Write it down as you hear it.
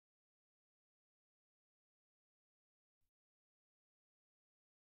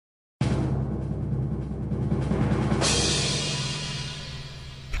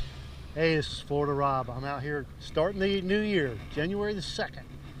Hey, this is Florida Rob. I'm out here starting the new year, January the 2nd.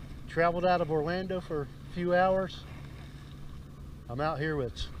 Traveled out of Orlando for a few hours. I'm out here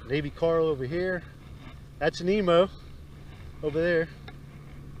with Navy Carl over here. That's Nemo over there.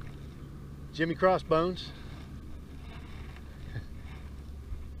 Jimmy Crossbones.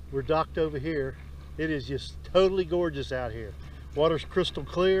 We're docked over here. It is just totally gorgeous out here. Water's crystal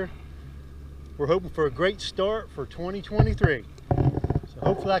clear. We're hoping for a great start for 2023. So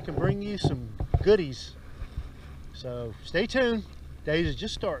hopefully I can bring you some goodies. So stay tuned. Days is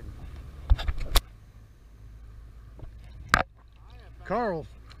just starting. Carl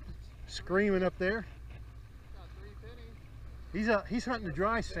screaming up there. He's hunting the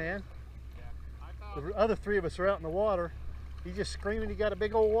dry sand. The other three of us are out in the water. He's just screaming he got a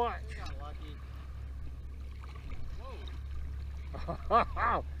big old watch.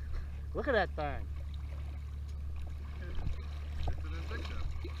 Whoa. Look at that thing. It's an Invicta.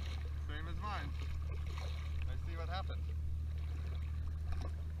 Same as mine. I see what happened.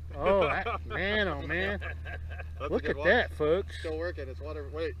 Oh, man, oh man. Look at that, folks. Still working. It's water.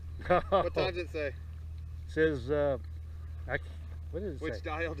 Wait. What time does it say? It says, what does it say? Which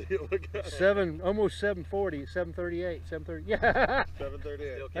dial do you look at? Almost 740, 738, 730. Yeah.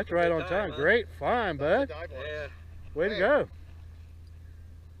 738. That's right on time. Huh? Great find, bud. Yeah. Way to go.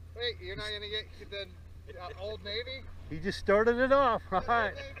 Wait, you're not going to get the Old Navy? He just started it off. All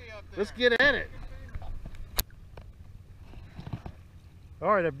right. Let's get at it.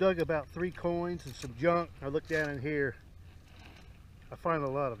 All right, I've dug about 3 coins and some junk. I look down in here. I find a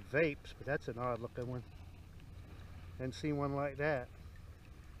lot of vapes, but that's an odd looking one. Hadn't seen one like that.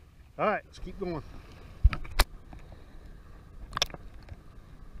 All right, let's keep going.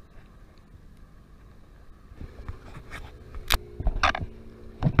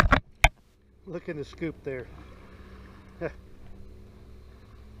 Look in the scoop there.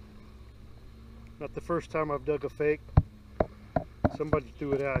 Not the first time I've dug a fake. Somebody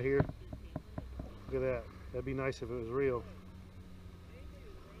threw it out here. Look at that. That'd be nice if it was real.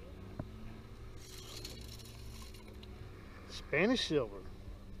 Spanish silver.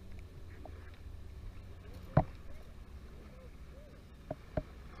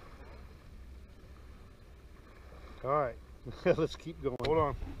 All right, let's keep going. Hold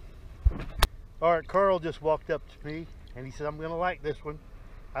on. All right, Carl just walked up to me and he said, I'm gonna like this one.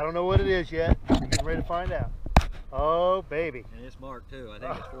 I don't know what it is yet. I'm getting ready to find out. Oh, baby. And it's marked too. I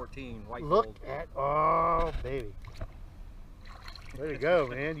think it's 14, white Look gold. at, oh, baby. There you go,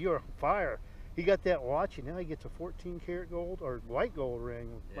 man. You're on fire. He got that watch and now he gets a 14 karat gold or white gold ring,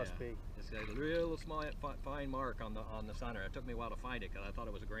 must be. It's a real small, fine mark on the center. It took me a while to find it because I thought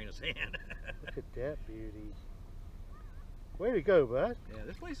it was a grain of sand. Look at that beauty. Way to go, bud. Yeah,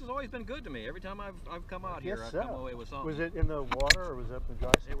 this place has always been good to me. Every time I've come out here, I've come away with something. Was it in the water or was it up in the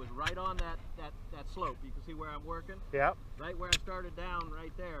dry sand? It was right on that slope. You can see where I'm working? Yep. Right where I started down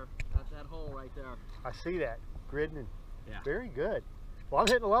right there. That hole right there. I see that. Gridding. Yeah. Very good. Well, I'm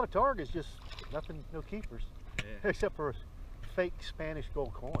hitting a lot of targets, just nothing, no keepers. Yeah. Except for a fake Spanish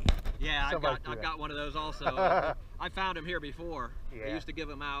gold coin. Yeah, I've got one of those also. I found them here before. Yeah. I used to give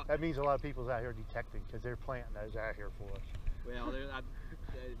them out. That means a lot of people's out here detecting because they're planting those out here for us. Well,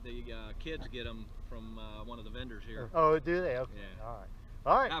 the kids get them from one of the vendors here. Oh, do they? Okay. Yeah. All right.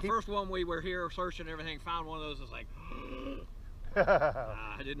 All right. Now, first one we were here searching and everything, found one of those. It's like,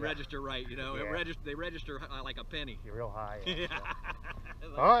 I didn't register right. You know, they register like a penny. You're real high. Yeah.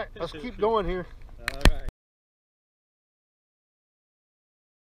 All right, let's keep going here. All right.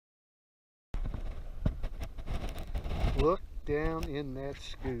 Look down in that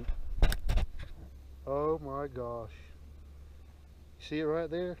scoop. Oh my gosh. See it right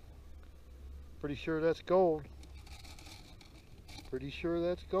there? Pretty sure that's gold. Pretty sure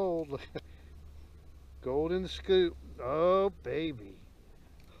that's gold. Gold in the scoop. Oh baby.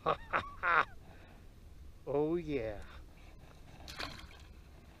 Oh yeah.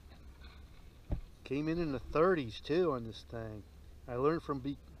 Came in the 30s too on this thing. I learned from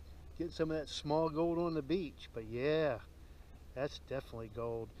getting some of that small gold on the beach, but yeah, that's definitely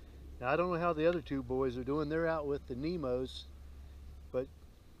gold. Now I don't know how the other 2 boys are doing. They're out with the Nemos, but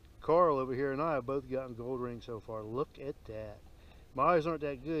Carl over here and I have both gotten gold rings so far. Look at that. My eyes aren't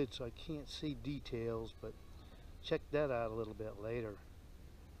that good, so I can't see details, but check that out a little bit later.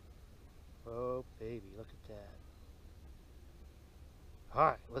 Oh baby, look at that. All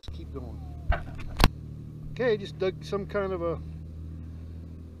right, let's keep going. Okay, just dug some kind of a,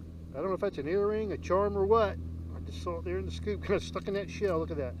 I don't know if that's an earring, a charm, or what. I just saw it there in the scoop, kind of stuck in that shell.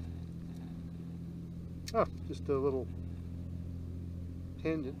 Look at that. Oh, just a little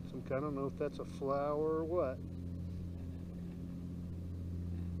pendant, some kind. I don't know if that's a flower or what.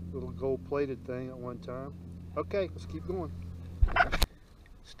 little gold-plated thing at one time. Okay, let's keep going.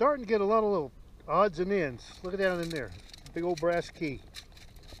 Starting to get a lot of little odds and ends. Look at that in there. Big old brass key.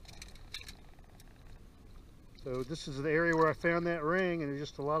 So this is the area where I found that ring, and there's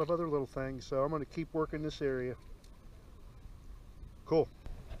just a lot of other little things. So I'm going to keep working this area. Cool.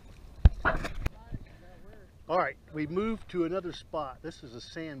 All right, we moved to another spot. This is a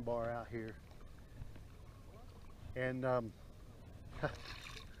sandbar out here. And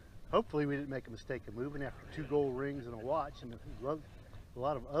hopefully we didn't make a mistake of moving after 2 gold rings and a watch and a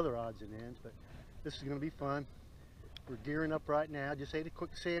lot of other odds and ends, but this is going to be fun. We're gearing up right now. Just ate a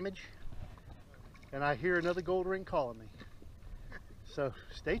quick sandwich, and I hear another gold ring calling me. So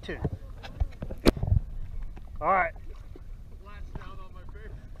stay tuned. All right. Flat's down on my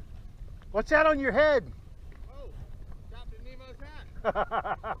face. What's that on your head? Oh, Captain Nemo's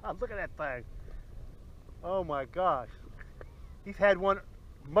hat. Look at that thing. Oh my gosh. He's had one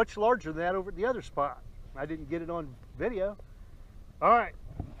much larger than that over at the other spot. I didn't get it on video. All right.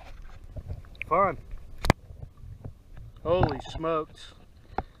 Fun. Holy smokes.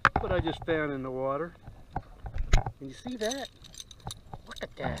 Look what I just found in the water. Can you see that? Look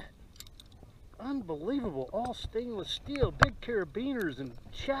at that. Unbelievable. All stainless steel. Big carabiners and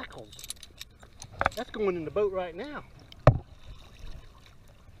shackles. That's going in the boat right now.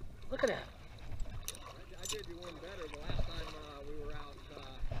 Look at that. I did you one better the last time we were out.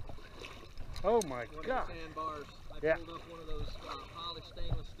 Oh my God. One of the sandbars. Yeah. I pulled up one of those polished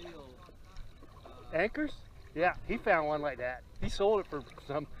stainless steel. Anchors? Yeah, he found one like that. He sold it for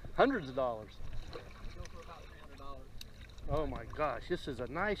some hundreds of dollars. Go for about $300. Oh my gosh, this is a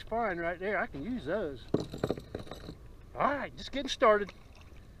nice find right there. I can use those. All right, just getting started.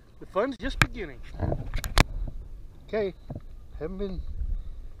 The fun's just beginning. Okay, haven't been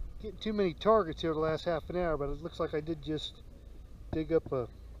getting too many targets here the last half an hour, but it looks like I did just dig up a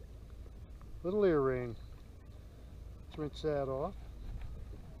little earring. Let's rinse that off.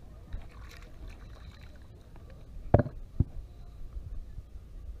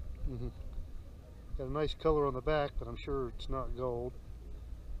 Got a nice color on the back, but I'm sure it's not gold.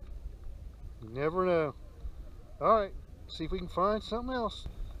 You never know. Alright, see if we can find something else.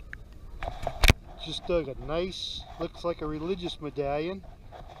 Just dug a nice, looks like a religious medallion.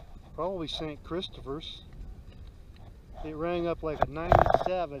 Probably St. Christopher's. It rang up like a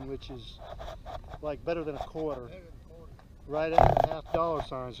 97, which is like better than a quarter. Right at a half dollar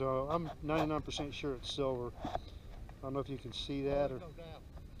sign, so I'm 99% sure it's silver. I don't know if you can see that or...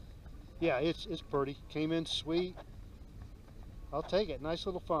 Yeah, it's pretty. Came in sweet. I'll take it. Nice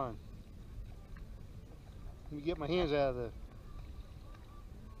little find. Let me get my hands out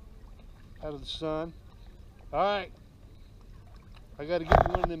of the sun. All right. I got to get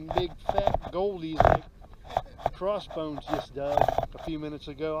one of them big fat goldies like Crossbones just dug a few minutes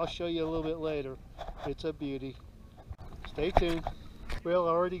ago. I'll show you a little bit later. It's a beauty. Stay tuned. Well, I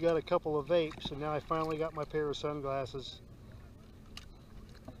already got a couple of vapes, and now I finally got my pair of sunglasses.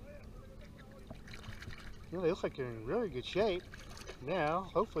 You know, they look like they're in really good shape. Now,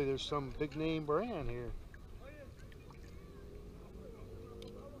 hopefully there's some big name brand here.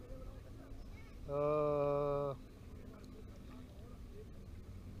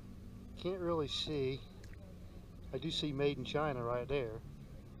 Can't really see. I do see Made in China right there.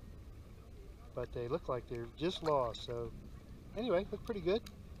 But they look like they're just lost, so anyway, look pretty good.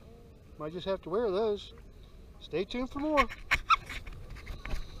 Might just have to wear those. Stay tuned for more.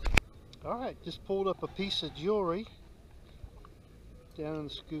 Alright, just pulled up a piece of jewelry down in the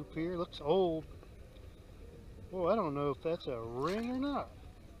scoop here. Looks old. Oh, I don't know if that's a ring or not.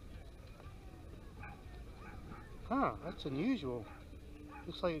 Huh, that's unusual.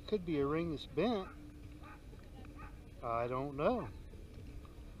 Looks like it could be a ring that's bent. I don't know.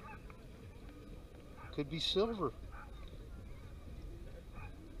 Could be silver.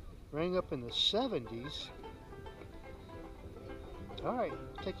 Rang up in the 70s. Alright,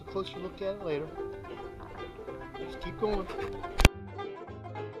 take a closer look at it later. Let's keep going.